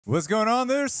What's going on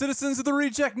there, citizens of the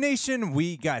Reject Nation?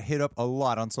 We got hit up a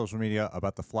lot on social media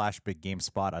about the Flash Big Game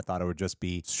Spot. I thought it would just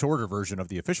be a shorter version of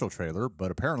the official trailer,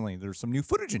 but apparently there's some new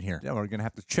footage in here. Yeah, we're going to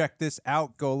have to check this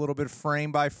out, go a little bit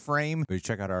frame by frame. We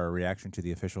check out our reaction to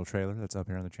the official trailer that's up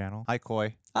here on the channel. Hi,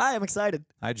 Coy. Hi, I'm excited.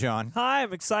 Hi, John. Hi,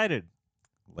 I'm excited.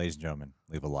 Ladies and gentlemen,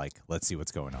 leave a like. Let's see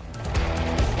what's going on.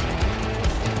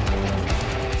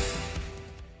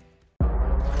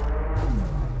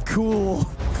 Cool.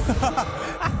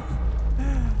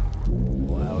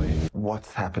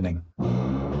 What's happening?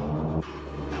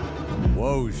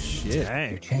 Whoa, shit.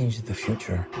 Dang. You changed the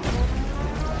future.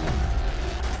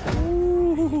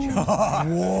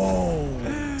 Whoa.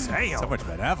 Damn. So much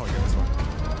Ben Affleck in this one.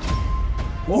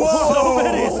 Whoa. So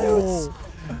many suits.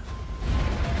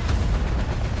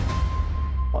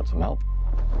 Want some help?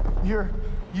 You're.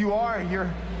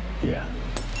 Yeah.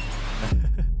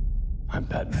 I'm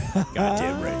Batman.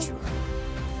 Goddamn right you are.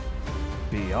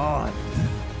 Beyond.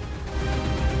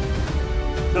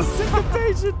 The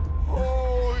syncopation.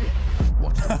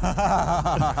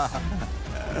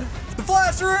 The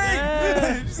flash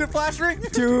ring! Did you see the flash ring?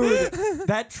 Dude,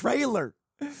 that trailer.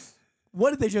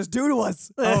 What did they just do to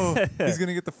us? Oh, he's going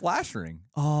to get the flash ring.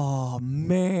 Oh,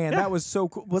 man. That was so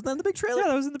cool. Wasn't that in the big trailer? Yeah,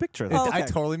 that was in the big trailer. Oh, I okay.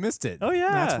 totally missed it. Oh, yeah.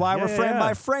 That's why we're frame by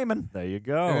yeah. framing. There you A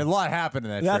go. lot happened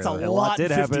in that That's trailer. a lot. did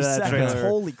 50 happen in that seconds. trailer.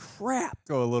 Holy crap.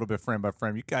 Go a little bit frame by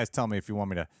frame. You guys tell me if you want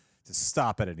me to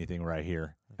stop at anything right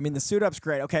here. I mean, the suit up's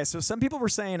great. Okay, so some people were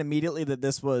saying immediately that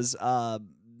this was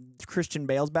Christian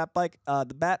Bale's Bat bike.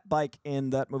 The Bat bike in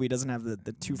that movie doesn't have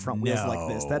the two front wheels like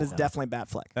this. That is definitely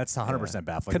Batfleck. That's 100%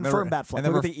 Batfleck. Confirmed Batfleck. And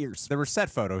there Look were at the ears. There were set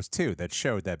photos, too, that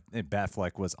showed that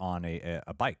Batfleck was on a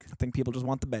bike. I think people just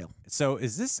want the Bale. So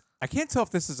is this... I can't tell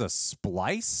if this is a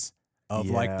splice of,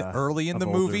 like, the Yeah, early in of the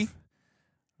older movie.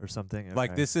 or something.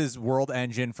 Like, Okay. this is World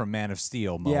Engine from Man of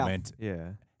Steel moment.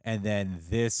 Yeah. And then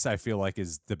this, I feel like,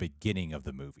 is the beginning of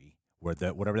the movie, where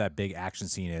whatever that big action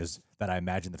scene is that I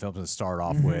imagine the film's going to start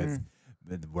off with,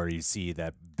 where you see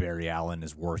that Barry Allen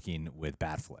is working with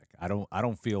Batfleck. I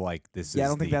don't feel like this is. Yeah, I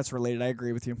don't think that's related. I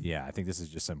agree with you. Yeah, I think this is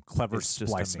just some clever It's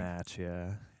splicing. just a match,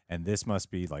 yeah. And this must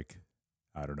be like,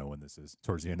 I don't know when this is,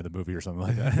 towards the end of the movie or something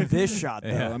like that. This shot, though,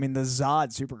 Yeah. I mean, the Zod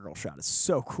Supergirl shot is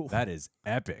so cool. That is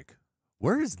epic.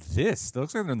 Where is this? It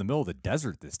looks like they're in the middle of the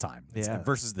desert this time. Yeah.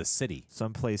 Versus the city.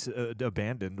 Someplace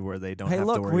abandoned where they don't Hey, have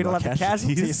look, to worry we don't about have the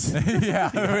casualties. Yeah,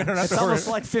 we don't have It's to worry. almost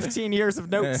like 15 years of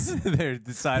notes. They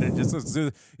decided just let's do.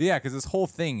 Yeah, because this whole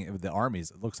thing with the armies,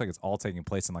 it looks like it's all taking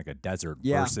place in like a desert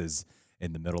versus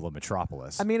in the middle of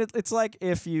Metropolis. I mean, it's like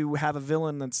if you have a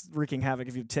villain that's wreaking havoc,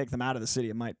 if you take them out of the city,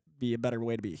 it might be a better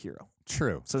way to be a hero.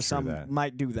 True. So true some that.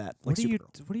 might do that. Like What are you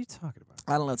Supergirl. talking about?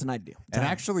 I don't know. It's an idea. And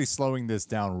actually slowing this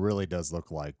down really does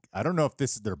look like, I don't know if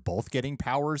they're both getting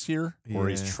powers here or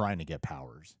he's Yeah. trying to get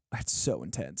powers. That's so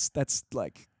intense. That's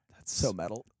like so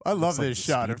metal. I love like this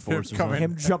the shot Speed of him Force or coming.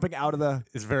 Him jumping out of the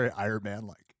It's very Iron Man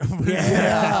like.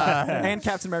 and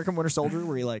Captain America: Winter Soldier,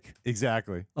 where he like,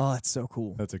 Exactly. oh, that's so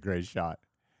cool. That's a great shot.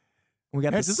 We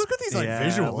got Hey, this. just look at these like Yeah,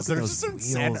 visuals. look at They're those just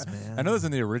insane. wheels, man. I know this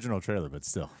in the original trailer, but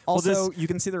still. Also, you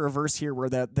can see the reverse here, where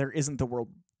that there isn't the world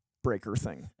breaker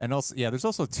thing. And also, yeah, there's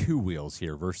also two wheels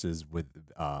here versus with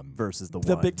Versus the Big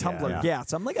one, tumbler, yeah.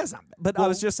 So I'm like, that's not bad. But I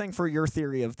was just saying for your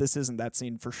theory of this isn't that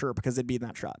scene for sure because it'd be in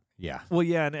that shot. yeah. Well,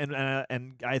 yeah,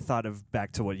 and I thought of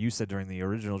back to what you said during the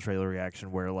original trailer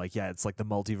reaction, where like, yeah, it's like the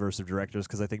multiverse of directors,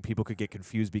 because I think people could get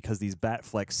confused because these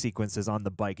Batfleck sequences on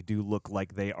the bike do look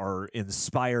like they are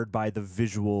inspired by the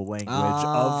visual language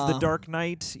of the Dark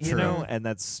Knight, you know, and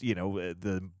that's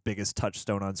the biggest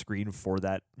touchstone on screen for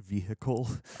that vehicle.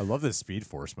 I love this Speed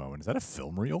Force moment. Is that a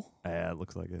film reel? Yeah, it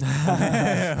looks like it.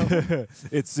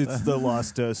 it's the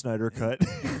lost Snyder cut.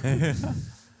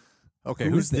 Okay,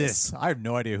 Who who's is this? this? I have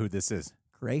no idea who this is.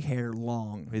 Gray hair,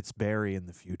 long. It's Barry in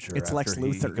the future. It's Lex after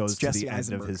he Luthor. goes It's to Jesse the end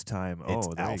Eisenberg. of his time. It's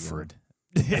Oh, there you go. Alfred.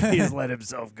 He's let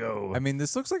himself go. I mean,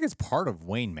 this looks like it's part of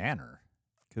Wayne Manor.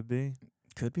 Could be.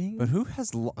 Could be. But who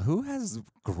has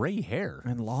gray hair?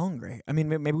 And long gray. I mean,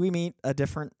 maybe we meet a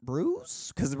different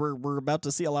Bruce because we're about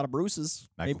to see a lot of Bruces.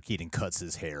 Michael Keaton cuts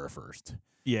his hair first.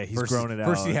 Yeah, he's First, grown it out.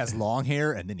 First he has long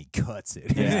hair, and then he cuts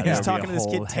it. Yeah, He's there'll be talking a to this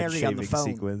kid whole Terry on the head-shaving phone.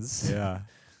 Sequence. Yeah.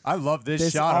 I love this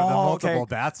This- shot of the oh, multiple okay.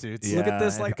 bat suits. Look at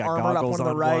this, and like, got armored up goggles on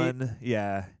the right. one.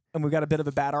 Yeah. And we've got a bit of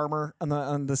a bat armor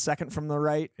on the second from the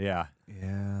right. Yeah.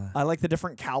 Yeah. I like the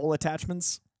different cowl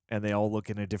attachments. And they all look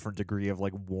in a different degree of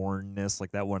like wornness.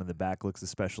 Like that one in the back looks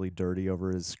especially dirty over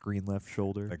his screen left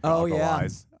shoulder. The Oh, goggle yeah.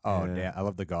 eyes. Oh, Yeah. yeah. I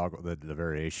love the goggle, the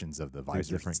variations of the The visors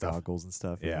and different stuff. goggles and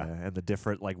stuff. Yeah. And the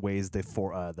different like ways they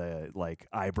the like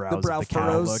eyebrows brow of the cow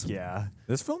furrows. look. Yeah.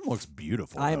 This film looks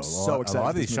beautiful. I am though. so excited A lot for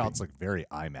of this these movie. shots look very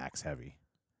IMAX heavy.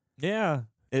 Yeah.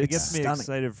 It It's gets me stunning.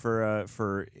 excited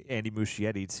for Andy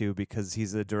Muschietti too, because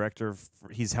he's a director.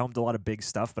 He's helmed a lot of big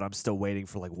stuff, but I'm still waiting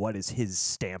for like what is his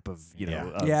stamp of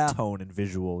of tone and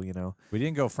visual. You know, We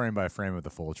didn't go frame by frame with the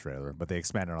full trailer, but they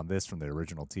expanded on this from the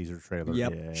original teaser trailer,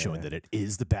 Yep. showing that it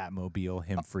is the Batmobile.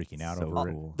 Him freaking out so over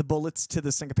it. cool. The bullets to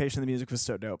the syncopation of the music was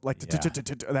so dope. Like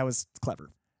that was clever.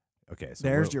 Okay, so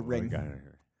There's what- your what we ring. got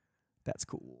here? That's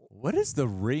cool. What is the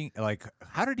ring? Like,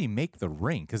 how did he make the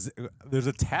ring? Because there's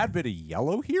a tad bit of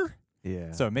yellow here.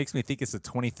 Yeah. So it makes me think it's a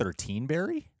 2013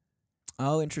 Barry.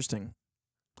 Oh, interesting.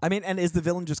 I mean, and is the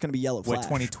villain just going to be Yellow Flash? What,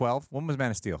 2012? When was Man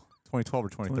of Steel? 2012 or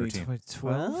 2013?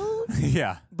 2012.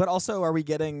 Yeah. But also, are we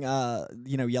getting,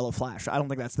 Yellow Flash? I don't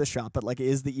think that's this shot, but like,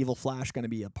 is the evil Flash going to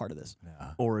be a part of this?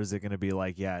 Or is it going to be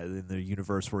like, in the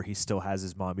universe where he still has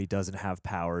his mom, he doesn't have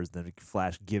powers, then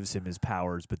Flash gives him his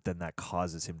powers, but then that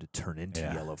causes him to turn into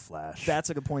Yellow Flash. That's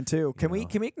a good point too. Can You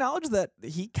know. we acknowledge that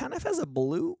he kind of has a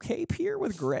blue cape here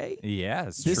with gray? Yeah,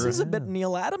 it's This true. is a bit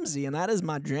Neil Adamsy, and that is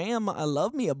my jam. I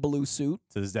love me a blue suit.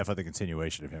 So this is definitely the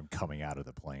continuation of him coming out of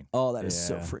the plane. Oh, that is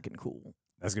so Yeah. freaking cool.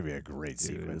 That's going to be a great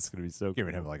Dude, sequence. it's going to be so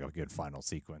Giving cool. him like a good final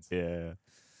sequence. Yeah.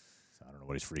 So I don't know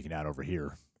what he's freaking out over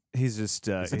here. He's just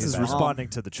It's he's his mom. responding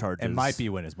to the charges. It might be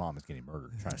when his mom is getting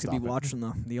murdered. Trying to Could stop be it.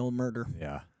 watching the old murder.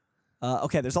 Yeah.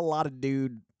 Okay, there's a lot of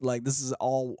this is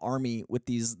all army with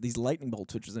these lightning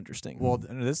bolts, which is interesting. Well,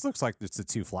 this looks like it's the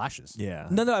two flashes. Yeah.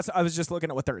 No, I was just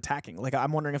looking at what they're attacking. Like,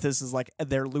 I'm wondering if this is like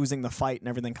they're losing the fight and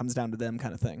everything comes down to them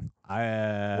kind of thing.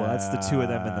 Well, that's the two of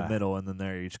them in the middle, and then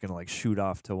they're each going to like shoot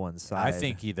off to one side. I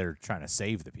think they're trying to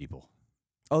save the people.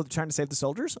 Oh, they're trying to save the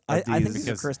soldiers? Are I think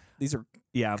these- these are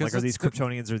Yeah, I'm like, 'Cause are these it's the-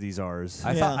 Kryptonians or these ours?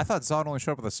 I Yeah. thought Zod only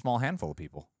showed up with a small handful of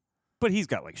people. But he's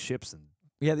got like ships and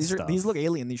these stuff. look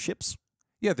alien, these ships.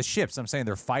 Yeah, the ships. I'm saying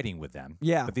they're fighting with them.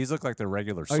 Yeah. But these look like they're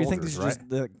regular Oh, soldiers, you think these are right? just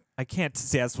the I can't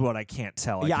see. That's what I can't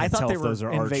tell. Yeah, I I can't thought tell they if were those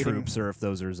are our invading. troops or if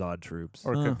those are Zod troops.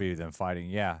 Or it could be them fighting.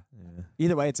 Yeah.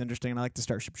 Either way, it's interesting. And I like the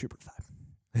Starship Trooper vibe.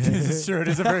 It's true. It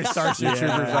is a very Starship Troopers.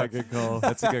 Yeah, good call.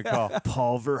 That's a good call.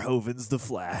 Paul Verhoeven's The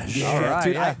Flash. All right,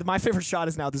 dude. yeah. My favorite shot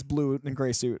is now this blue and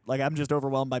gray suit. Like, I'm just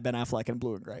overwhelmed by Ben Affleck in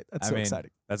blue and gray. That's so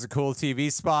exciting. That's a cool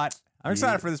TV spot. I'm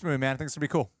excited for this movie, man. I think it's going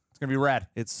to be cool. It's going to be rad.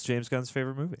 It's James Gunn's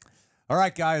favorite movie. All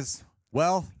right, guys.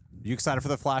 Well, you excited for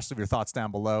The Flash? Leave your thoughts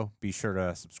down below. Be sure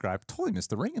to subscribe. Totally missed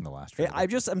the ring in the last trailer.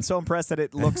 I'm so impressed that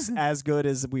it looks as good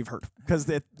as we've heard. Because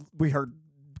we heard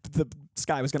the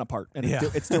sky was going to part. And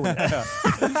it's doing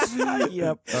it.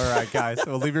 Yep. All right, guys.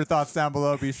 Well, leave your thoughts down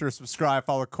below. Be sure to subscribe.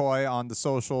 Follow Koi on the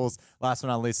socials. Last but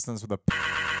not least, sends with a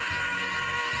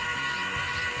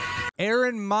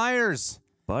Aaron Myers.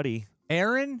 Buddy.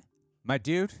 Aaron, my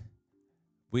dude,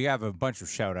 we have a bunch of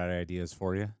shout-out ideas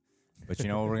for you. But you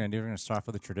know what we're going to do? We're going to start off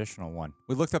with a traditional one.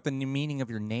 We looked up the meaning of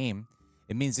your name.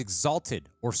 It means exalted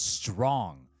or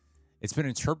strong. It's been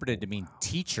interpreted to mean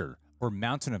teacher or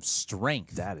mountain of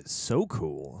strength. That is so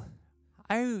cool.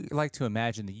 I like to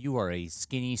imagine that you are a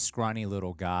skinny, scrawny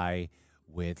little guy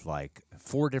with like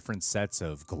 4 different sets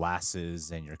of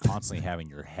glasses, and you're constantly having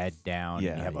your head down.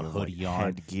 Yeah, and you have a you have, hoodie like, on,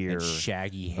 headgear, and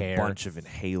shaggy hair, A bunch of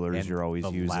inhalers and you're always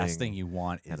the using. last thing you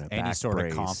want is and a any back sort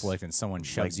brace, of conflict, and someone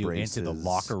shoves you into the braces,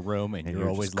 locker room, and you're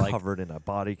always just like, covered in a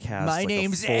body cast. "My like a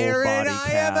name's full Aaron. body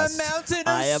I am a cast. mountain of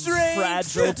I am strength."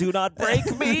 fragile. Do not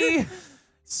break me.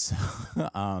 So,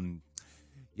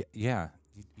 yeah,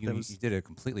 you did a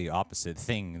completely opposite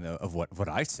thing of what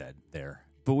I said there.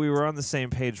 But we were on the same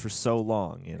page for so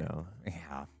long, you know.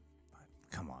 Yeah,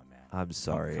 come on, man. I'm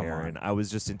sorry, come Aaron. on. I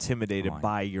was just intimidated Come on.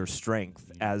 by your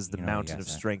strength as the You know, mountain yes,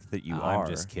 of strength that you I'm are.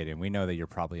 just kidding. We know that you're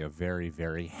probably a very,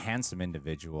 very handsome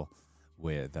individual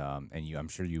with, and I'm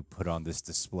sure you put on this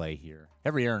display here.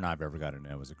 Every Aaron I've ever got to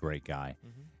know is a great guy,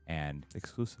 and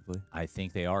Exclusively. I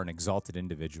think they are an exalted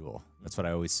individual. That's what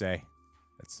I always say.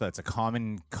 That's a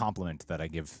common compliment that I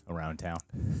give around town.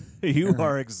 You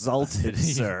are exalted,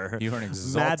 sir. You are an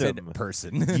exalted Madam,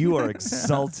 person. You are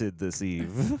exalted this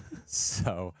eve.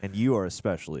 So And you are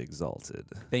especially exalted.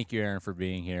 thank you, Aaron, for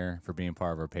being here, for being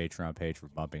part of our Patreon page, for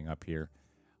bumping up here.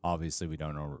 Obviously, we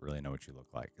don't really know what you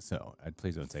look like, so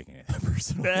please don't take any of that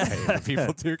personal.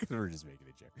 People do, because we're just making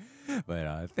a joke.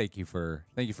 But thank you for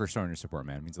showing your support,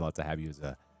 man. It means a lot to have you as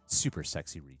a super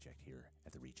sexy reject here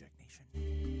at the Reject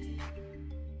Nation.